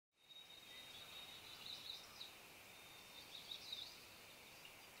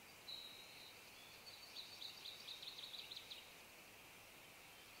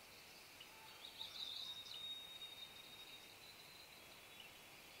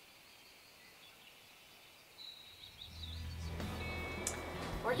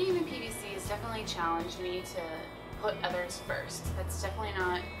Working in the PVC has definitely challenged me to put others first. That's definitely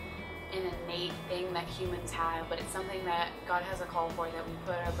not an innate thing that humans have, but it's something that God has a call for, that we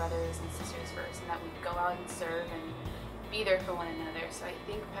put our brothers and sisters first, and that we go out and serve and be there for one another. So I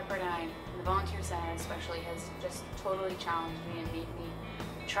think Pepperdine, the Volunteer Center especially, has just totally challenged me and made me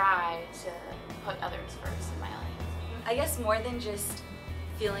try to put others first in my life. I guess more than just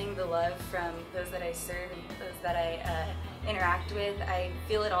feeling the love from those that I serve and those that I interact with, I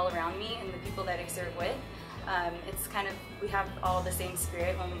feel it all around me and the people that I serve with. It's kind of, we have all the same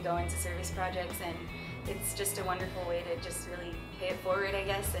spirit when we go into service projects, and it's just a wonderful way to just really pay it forward, I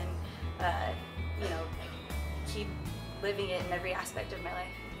guess, and you know, keep living it in every aspect of my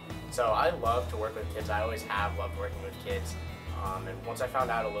life. So I love to work with kids. I always have loved working with kids. And once I found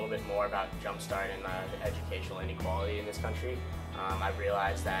out a little bit more about Jumpstart and the educational inequality in this country, I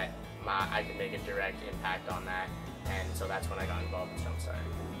realized that I could make a direct impact on that, and so that's when I got involved with Jumpstart.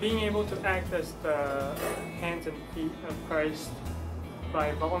 Being able to act as the hands and feet of Christ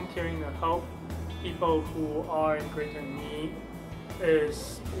by volunteering to help people who are in greater need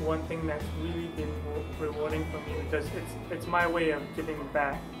is one thing that's really been rewarding for me, because it's my way of giving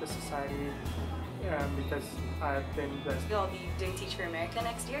back to society, because I've been blessed. I'll be doing Teach for America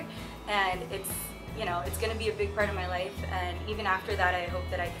next year, and it's going to be a big part of my life, and even after that I hope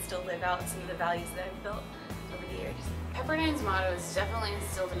that I can still live out some of the values that I've built over the years. Pepperdine's motto is definitely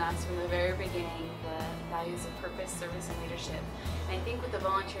instilled in us from the very beginning, the values of purpose, service, and leadership. And I think with the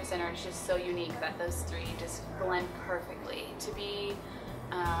Volunteer Center, it's just so unique that those three just blend perfectly. To be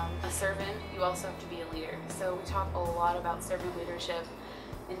a servant, you also have to be a leader. So we talk a lot about servant leadership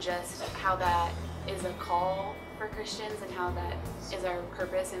and just how that is a call for Christians, and how that is our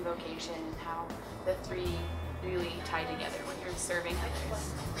purpose and vocation, and how the three really tie together when you're serving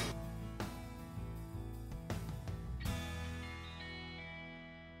others.